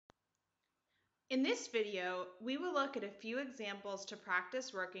In this video, we will look at a few examples to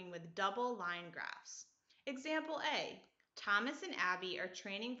practice working with double line graphs. Example A, Thomas and Abby are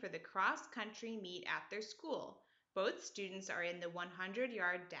training for the cross-country meet at their school. Both students are in the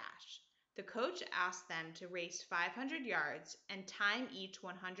 100-yard dash. The coach asked them to race 500 yards and time each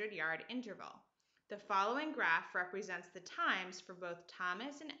 100-yard interval. The following graph represents the times for both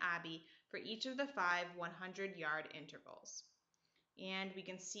Thomas and Abby for each of the 5 100-yard intervals. And we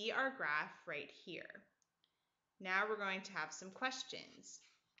can see our graph right here. Now we're going to have some questions.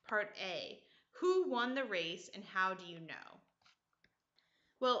 Part A, who won the race and how do you know?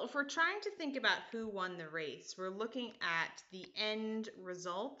 Well, if we're trying to think about who won the race, we're looking at the end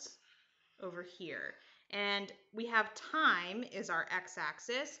result over here. And we have time is our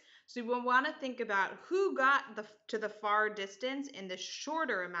x-axis. So we want to think about who got to the far distance in the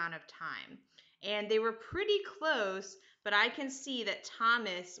shorter amount of time. And they were pretty close, but I can see that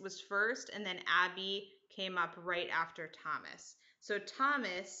Thomas was first and then Abby came up right after Thomas. So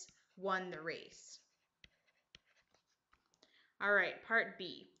Thomas won the race. All right, part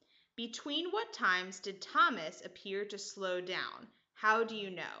B. Between what times did Thomas appear to slow down? How do you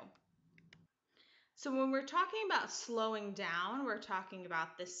know? So when we're talking about slowing down, we're talking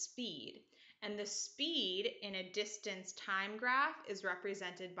about the speed. And the speed in a distance time graph is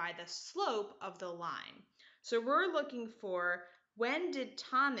represented by the slope of the line. So we're looking for when did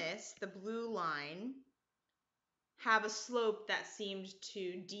Thomas, the blue line, have a slope that seemed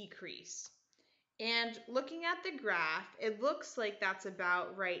to decrease. And looking at the graph, it looks like that's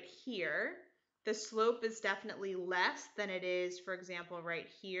about right here. The slope is definitely less than it is, for example, right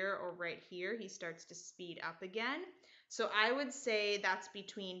here or right here. He starts to speed up again. So I would say that's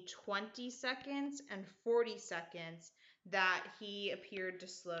between 20 seconds and 40 seconds that he appeared to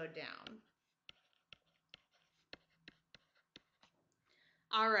slow down.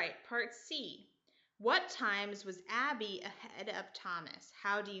 All right, part C. What times was Abby ahead of Thomas?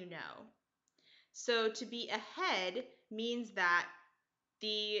 How do you know? So to be ahead means that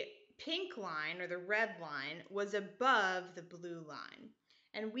the pink line or the red line was above the blue line.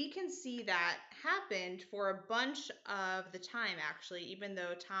 And we can see that happened for a bunch of the time, actually, even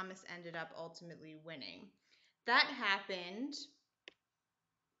though Thomas ended up ultimately winning. That happened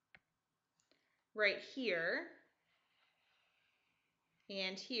right here.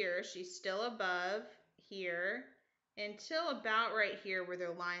 And here, she's still above here until about right here where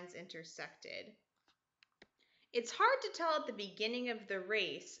their lines intersected. It's hard to tell at the beginning of the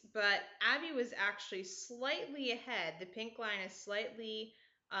race, but Abby was actually slightly ahead. The pink line is slightly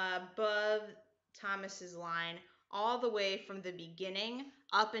above Thomas's line all the way from the beginning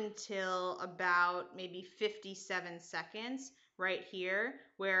up until about maybe 57 seconds right here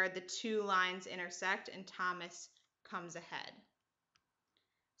where the two lines intersect and Thomas comes ahead.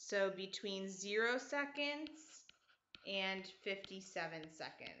 So between 0 seconds and 57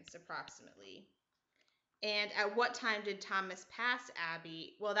 seconds approximately. And at what time did Thomas pass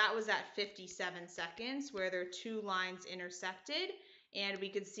Abby? Well, that was at 57 seconds where their two lines intersected. And we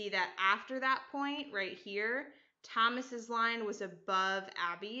could see that after that point right here, Thomas's line was above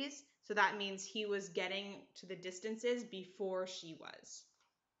Abby's. So that means he was getting to the distances before she was.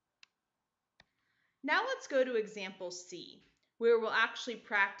 Now let's go to example C, where we'll actually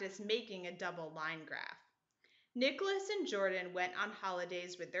practice making a double line graph. Nicholas and Jordan went on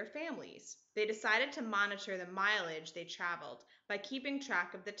holidays with their families. They decided to monitor the mileage they traveled by keeping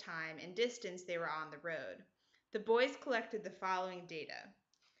track of the time and distance they were on the road. The boys collected the following data.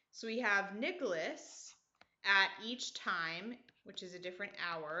 So we have Nicholas at each time, which is a different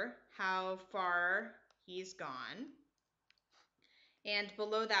hour, how far he's gone. And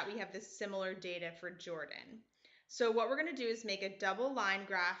below that, we have the similar data for Jordan. So what we're going to do is make a double line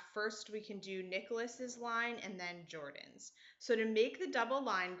graph. First, we can do Nicholas's line and then Jordan's. So to make the double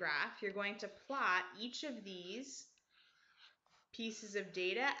line graph, you're going to plot each of these pieces of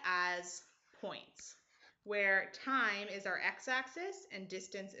data as points, where time is our x-axis and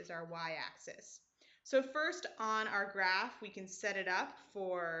distance is our y-axis. So first on our graph, we can set it up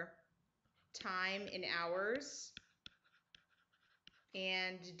for time in hours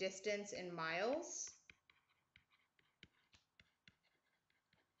and distance in miles.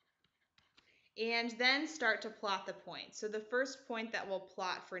 And then start to plot the points. So the first point that we'll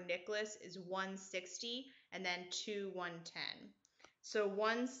plot for Nicholas is 160 and then 110. So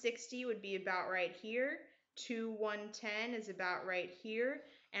 160 would be about right here, 110 is about right here,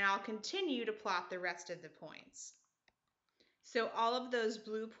 and I'll continue to plot the rest of the points. So all of those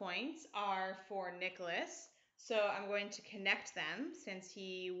blue points are for Nicholas. So I'm going to connect them since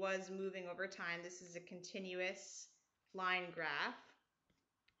he was moving over time. This is a continuous line graph.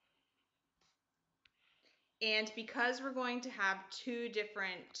 And because we're going to have two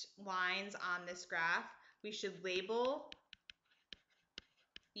different lines on this graph, we should label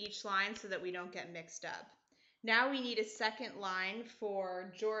each line so that we don't get mixed up. Now we need a second line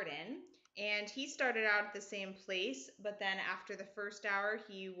for Jordan, and he started out at the same place, but then after the first hour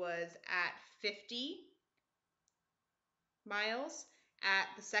he was at 50 miles. At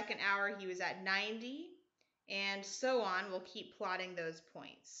the second hour he was at 90, and so on. We'll keep plotting those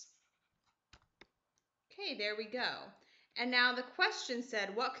points. Okay, there we go. And now the question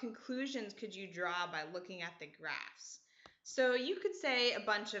said, what conclusions could you draw by looking at the graphs? So you could say a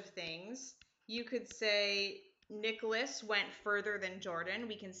bunch of things. You could say Nicholas went further than Jordan.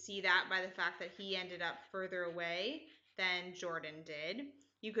 We can see that by the fact that he ended up further away than Jordan did.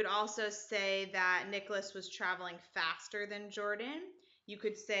 You could also say that Nicholas was traveling faster than Jordan. You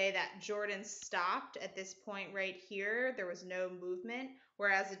could say that Jordan stopped at this point right here. There was no movement,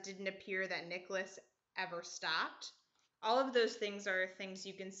 whereas it didn't appear that Nicholas ever stopped. All of those things are things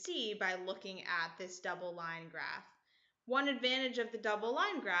you can see by looking at this double line graph. One advantage of the double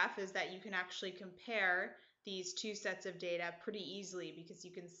line graph is that you can actually compare these two sets of data pretty easily because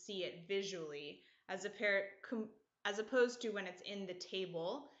you can see it visually as opposed to when it's in the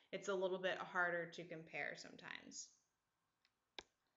table. It's a little bit harder to compare sometimes.